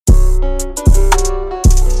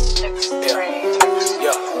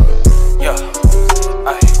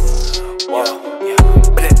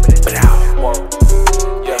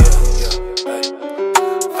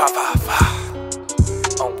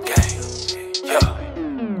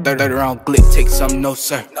30 round glick, take some, no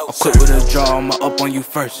sir. I'm quick with a draw, I'ma up on you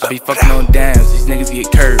first. I be fucking on dams, these niggas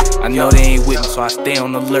get curved. I know they ain't with me, so I stay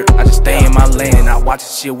on alert. I just stay in my lane, I watch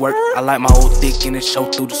this shit work. I like my old dick and it show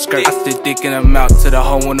through the skirt. I stick dick in the mouth to the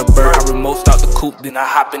hole in the bird. I remote start the coupe, then I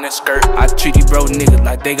hop in the skirt. I treat these bro niggas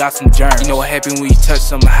like they got some germs. You know what happen when you touch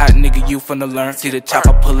some hot nigga, you finna learn. See the chop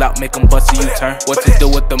I pull out, make them bust a U-turn. What to do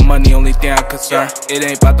with the money, only thing I'm concerned. It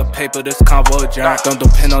ain't about the paper, this convo adjourned. Don't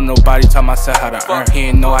depend on nobody, tell myself how to earn. He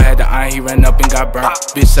ain't know I had the iron, he ran up and got burnt.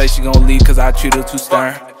 Bitch say she gon' leave cause I treat her too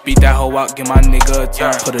stern. Beat that hoe out, give my nigga a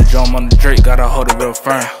turn. Put a drum on the Drake, gotta hold it real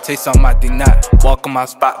firm. Take something I think not, walk on my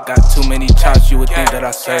spot. Got too many chops, you would think that I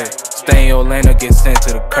said. Stay in Orlando, get sent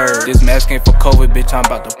to the curb. This mask ain't for COVID, bitch, I'm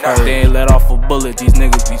about to purge. They ain't let off a bullet, these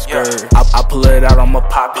niggas be scared. I pull it out, I'ma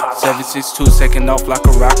pop it. 7.62, second off like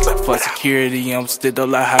a rocket. For security, I'm still up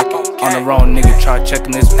like hockey. On the wrong nigga, try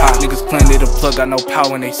checking this pop. Niggas claim they the plug, got no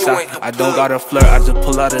power in they sock. I don't got a flirt, I just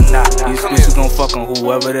pull out a knot. These bitches gon' fuck on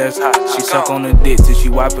whoever that's hot. She suck on the dick till she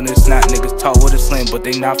wiping the snot. Niggas talk with a sling, but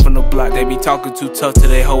they not from the block. They be talking too tough till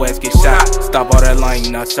they hoe ass get shot. Stop all that line,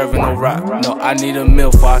 you not serving no rock. No, I need a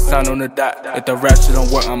meal before I sign on the dot. If the rap shit don't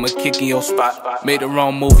work, I'ma kick in your spot. Made the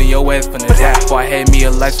wrong move and your ass finna die. Before I had me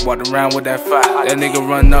a lights, walked around with that fire. That nigga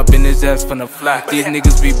run up and his ass finna fly. These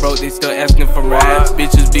niggas be broke, they still asking for rides.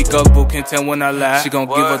 Bitches be gullible, can't tell when I lie. She gon'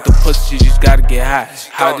 give up the pussy, she just gotta get high.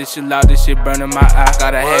 How this shit loud, this shit burning my eye.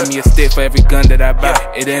 Gotta have me a stick for every gun that I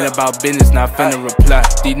buy. It ain't about business, not finna reply.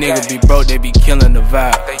 These niggas be broke, they be killing the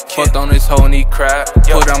vibe. Fucked on this hoe and he cried.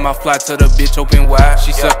 Put on my fly till the bitch open wide.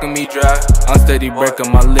 She sucking me dry. I'm steady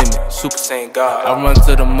breaking my limit. Super Saiyan God. I run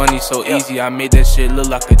to the money so easy. I made that shit look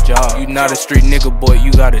like a job. You not a street nigga, boy.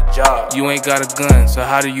 You got a job. You ain't got a gun, so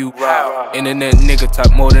how do you rob? Internet nigga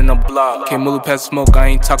talk more than a blog. Can't move past smoke. I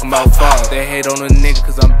ain't talking about fog. They hate on a nigga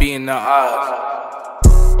cause I'm beating the odds.